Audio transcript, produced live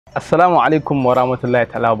Assalamu alaikum wa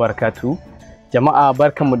rahmatullahi ta'ala wa barakatu. Jama'a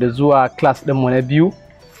barkanmu da zuwa class ɗinmu na biyu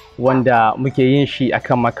wanda muke yin shi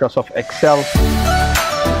akan Microsoft Excel.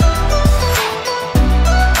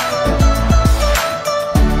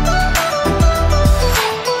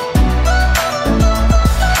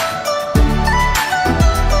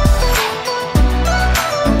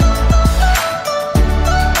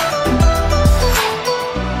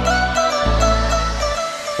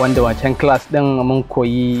 Wanda wancan class ɗin mun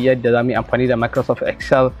koyi yadda za mu yi amfani da Microsoft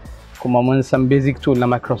Excel kuma mun san basic tool na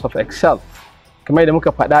Microsoft Excel. Kamar yadda muka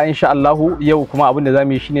faɗa insha Allahu yau kuma abin da za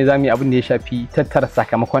mu yi shine za mu yi abin da ya shafi tattara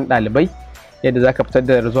sakamakon ɗalibai, yadda za ka fitar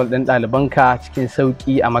da result ɗin ɗalibanka cikin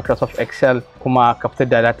sauƙi a Microsoft Excel kuma ka fitar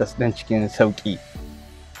da data ɗin cikin sauƙi.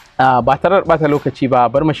 Ba tare da ɓata lokaci ba,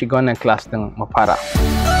 bar mu shiga wannan class ɗin mu fara.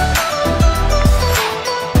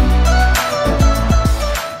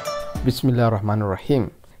 Bismillahirrahmanirrahim.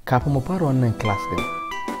 Kafin mu fara wannan class din,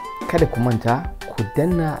 kada ku manta ku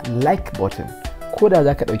danna like button. Ko da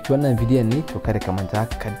za ka ɗauki wannan bidiyon ne, to kada ka manta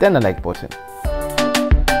ka danna like button.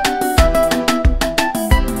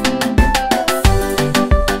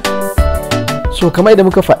 So kamar yadda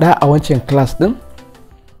muka faɗa a wancan class din,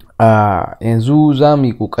 yanzu za mu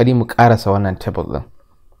yi ƙoƙari mu ƙarasa wannan table din.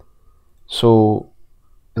 So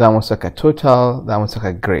za mu saka total, za mu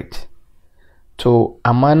saka grade. To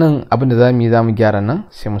amma nan abin da za mu gyara nan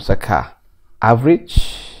sai mu saka average,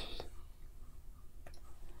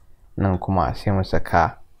 nan kuma sai mu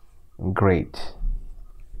saka grade.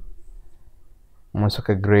 Mun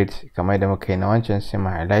saka grade kamar da muka yi na wancan, sai mu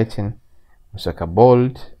highlighting, mu saka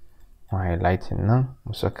bold, mu highlighting nan,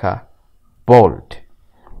 mu saka bold.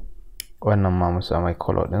 Wannan ma mu sa mai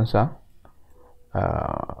color ɗinsa,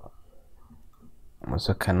 mu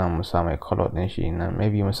saka nan, mu sa mai color ɗin shi nan,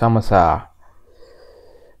 maybe mu sa masa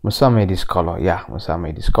musamman this color,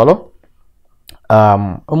 musamman this color.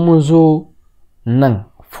 In mun zo nan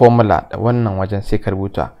formula da wannan wajen sai ka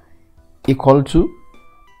rubuta equal to,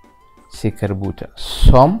 sai ka rubuta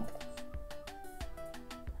sum,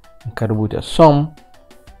 ka rubuta sum,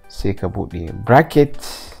 sai ka bude bracket,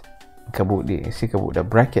 sai ka bude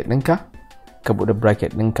bracket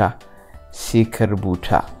ɗinka, sai ka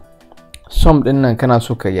rubuta sum ɗin nan kana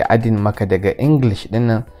so ka yi adding maka daga English ɗin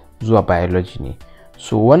nan zuwa biology ne.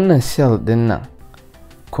 So wannan cell din nan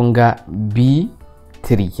kun ga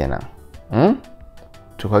B3 kenan.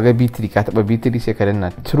 To kaga B3, ka taba B3 sai ka danna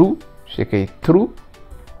true, sai ka yi true,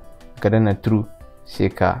 ka danna true sai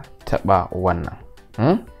ka taba wannan.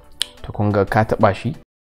 To kun ga ka taba shi.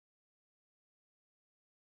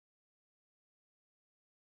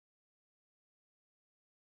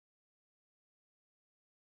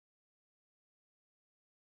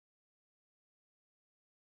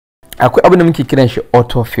 Akwai abin da muke kiran shi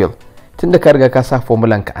autofill. Tunda ka riga ka sa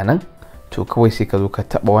formulan ka anan, to kawai sai ka zo ka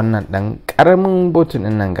taba wannan dan karamin button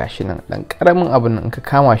din nan, gashi nan dan karamin abin nan, ka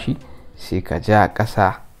kama shi sai ka ja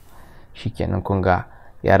kasa, shikenan kun ga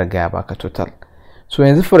ya riga ya baka total. So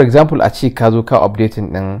yanzu for example a ce ka zo ka updating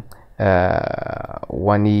din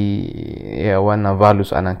wannan values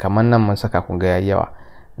anan, kamar nan mun saka kun ga yayi yawa.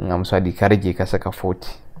 In misali ka rage ka saka 40,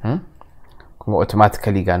 kun ga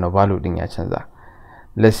automatically ga no value din ya canza.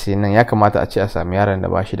 Let's say nan ya kamata a ce a samu yaron da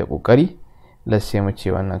ba shi da kokari. Let's say mu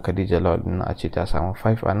ce wannan Khadija Lawal din a ce ta samu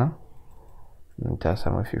 5 anan, ta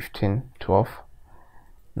samu 15, 12,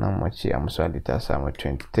 nan mu ce a misali ta samu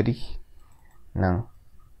 23, nan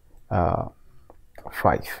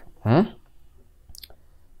 5.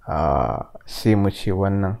 Sai mu ce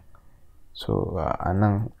wannan, so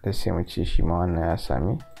anan da sai mu ce shi ma wannan ya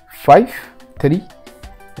sami 5, 3,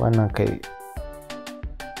 wannan kai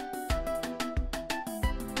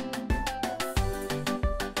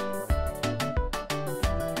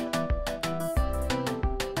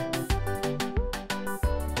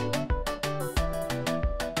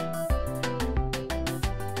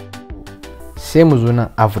sai mu zo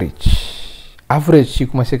nan average shi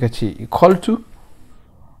kuma sai ka ce equal to,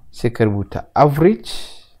 sai ka rubuta average,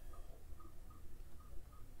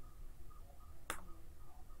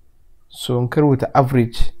 so in ka rubuta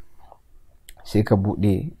average sai ka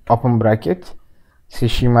bude open bracket, sai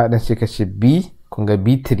shi ma dan sai ka ce B, kun ga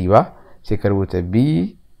B3 ba, sai ka rubuta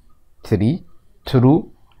B3 true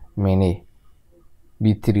mene,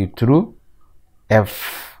 B3 true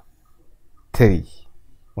F3,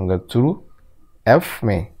 kun ga true F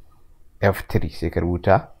mai F3, sai ka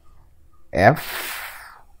rubuta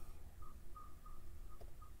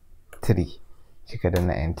F3 sai ka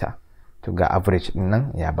danna enter. To ga average din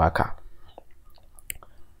nan ya baka.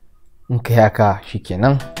 In ka haka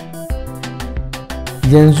shikenan.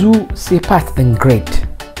 Yanzu sai part din grade.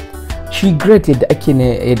 Shi grade yadda ake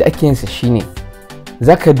yin sa shine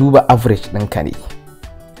zaka duba average ɗinka ne.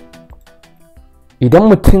 Idan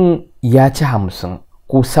mutum ya ci 50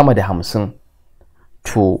 ko sama da 50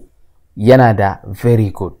 to yana da very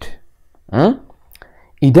good.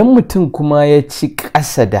 Idan mutum kuma ya ci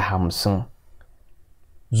ƙasa da 50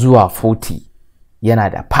 zuwa 40 yana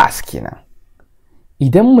da pass kenan.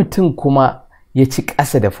 Idan mutum kuma ya ci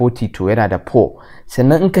ƙasa da 40 to yana da poor.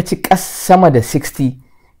 Sannan in ka ci sama da 60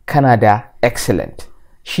 kana da excellent.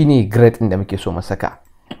 Shine grade ɗin da muke so mu saka.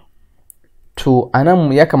 To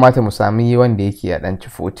anan ya kamata mu sami wanda yake ya ɗan ci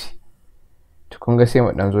 40. To kun ga sai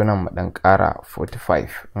mu ɗan zo nan mu ɗan ƙara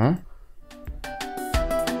 45.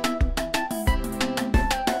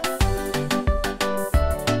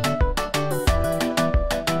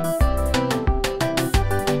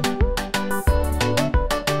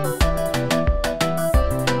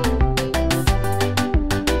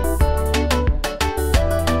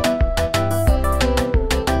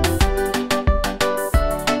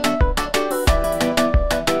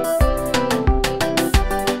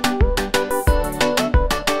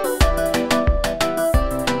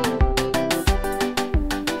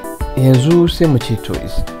 Yanzu sai mu ce to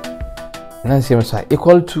is nan sai mu sa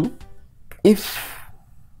equal to if,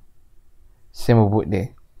 sai mu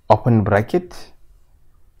bude open bracket,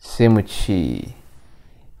 sai mu ce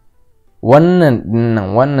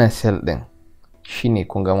wannan cell din shine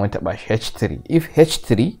kun ga mun taba h3. If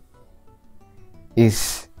h3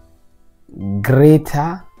 is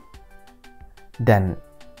greater than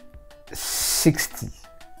 60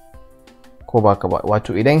 ko baka ba,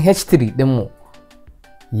 wato idan h3 din mu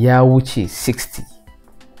ya wuce 60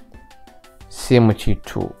 sai mu ce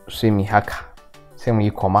to sai mu haka, sai mu yi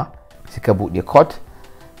comma, sai ka bude quote,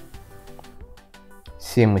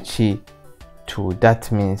 sai mu ce to that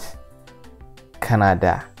means kana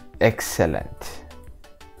da excellent,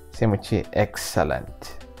 sai mu ce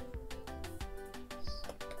excellent,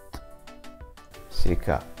 sai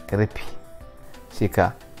ka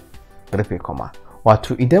rufe comma.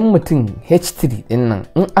 Wato idan mutum h3 din nan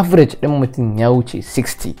in average din mutum ya wuce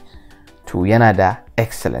 60 to yana da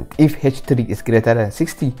excellent. If h3 is greater than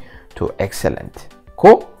 60 to excellent.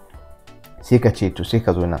 Ko sai ka ce to sai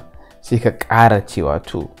ka zo nan sai ka ƙara cewa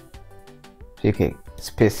to sai ka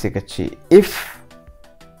space, sai ka ce if,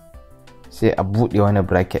 sai a buɗe wani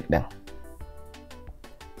bracket ɗin,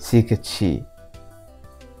 sai ka ce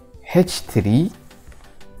h3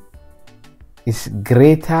 is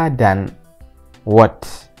greater than what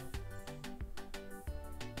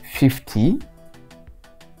 50,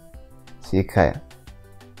 sai ka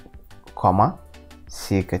comma,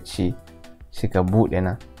 sai ka ce, sai ka buɗe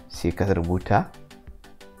nan sai ka rubuta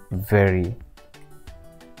very,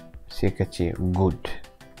 sai ka ce good.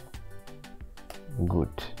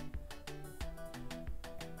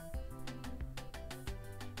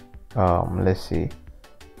 Let's say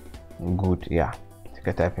good, yeah, sai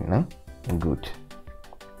ka type nan good,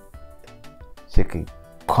 sai ka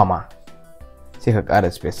comma, sai ka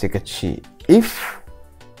ƙara space, sai ka ce if,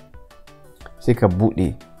 sai ka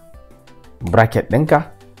buɗe bracket ɗinka,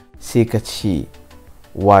 sai ka ce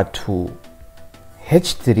wato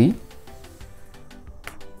h3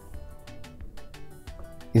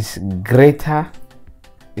 is greater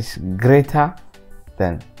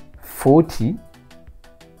than 40,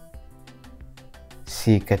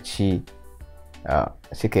 sai ka ce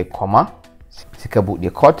sai ka comma, sai ka buɗe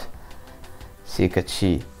quote, sai ka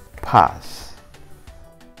ce pass,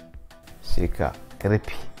 sai ka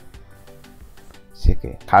rufe, sai ka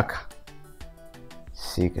haka,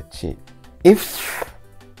 sai ka ce if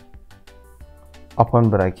open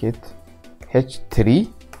bracket h3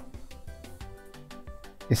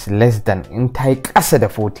 is less than, in ta yi ƙasa da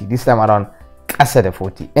 40, this time around ƙasa da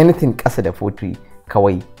 40, anything ƙasa da 40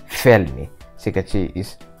 kawai fail ne, sai ka ce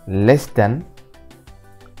is less than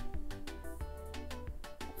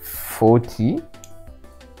 40,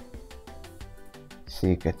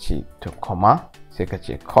 sai ka ce to comma, sai ka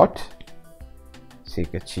ce cut, sai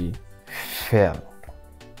ka ce fail,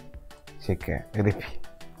 sai ka rufe,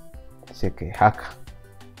 sai ka yi haka.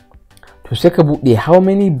 To sai ka buɗe how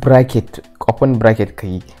many bracket, open bracket ka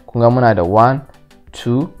yi, kun ga muna da 1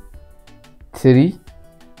 2 3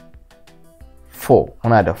 4,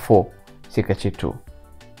 muna da 4, sai ka ce to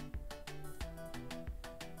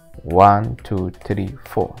 1 2 3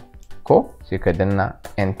 4 ko, sai ka danna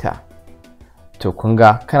enter. To kun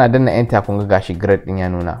ga kana danna enter, kun ga gashi grade din ya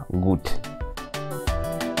nuna good.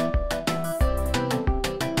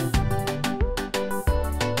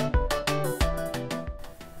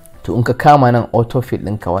 To in ka kama nan autofill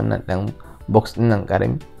ɗinka, wannan ɗan box ɗin nan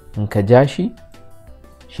ƙarami, in ka ja shi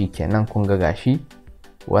shikenan kun ga gashi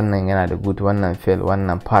wannan yana da good, wannan fail,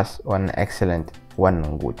 wannan pass, wannan excellent,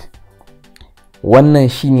 wannan good. Wannan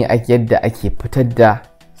shine yadda ake fitar da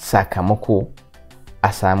sakamako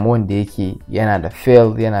a samu wanda yake yana da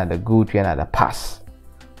fail, yana da good, yana da pass.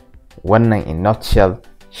 Wannan in nutshell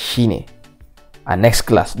shine. A next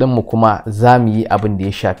class ɗinmu kuma za mu yi abin da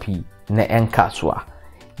ya shafi na 'yan kasuwa,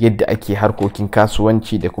 yadda ake harkokin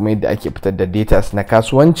kasuwanci da kuma yadda ake fitar da data na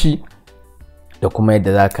kasuwanci da kuma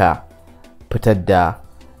yadda za ka fitar da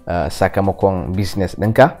sakamakon business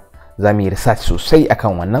ɗinka. Za mu yi research sosai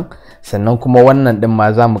akan wannan, sannan kuma wannan ɗin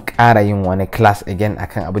ma za mu ƙara yin wani class again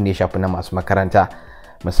akan abin da ya shafi na masu makaranta.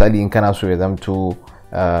 Misali in kana so ya zamto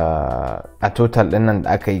a total ɗin nan da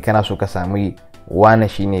aka yi kana so ka sami wane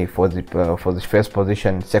shine for the first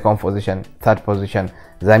position, second position, third position,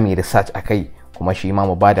 za mu yi research akai kuma shi ma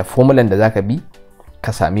mu ba da formulan da zaka bi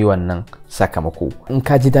ka sami wannan sakamako. In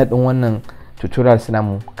ka ji daɗin wannan tutorial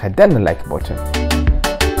namu ka danna like button.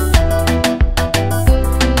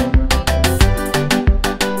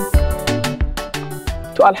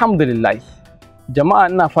 To alhamdulillah jama'a,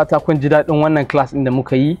 ina fata kun ji daɗin wannan class ɗin da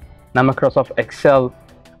muka yi na Microsoft Excel,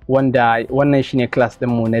 wanda wannan shine class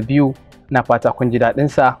ɗinmu na biyu. Na fata kun ji daɗin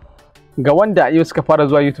sa. Ga wanda yau suka fara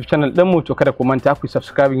zuwa YouTube channel ɗinmu, to kada ku manta ku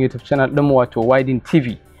subscribe YouTube channel ɗinmu wato Widen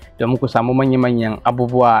TV domin ku samu manya-manyan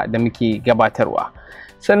abubuwa da muke gabatarwa.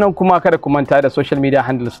 Sannan kuma kada ku manta da social media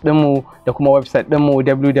handles ɗinmu da kuma website ɗinmu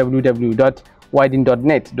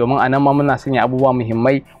www.widen.net domin a nan ma muna sanya abubuwa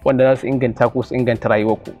muhimmai wanda za su inganta ku, su inganta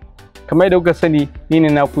rayuwarku. Kamar yadda kuka sani, ni ne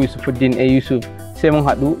naku Yusufuddeen A Yusuf. Sai mun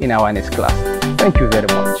haɗu ina wa next class. Thank you very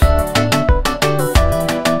much.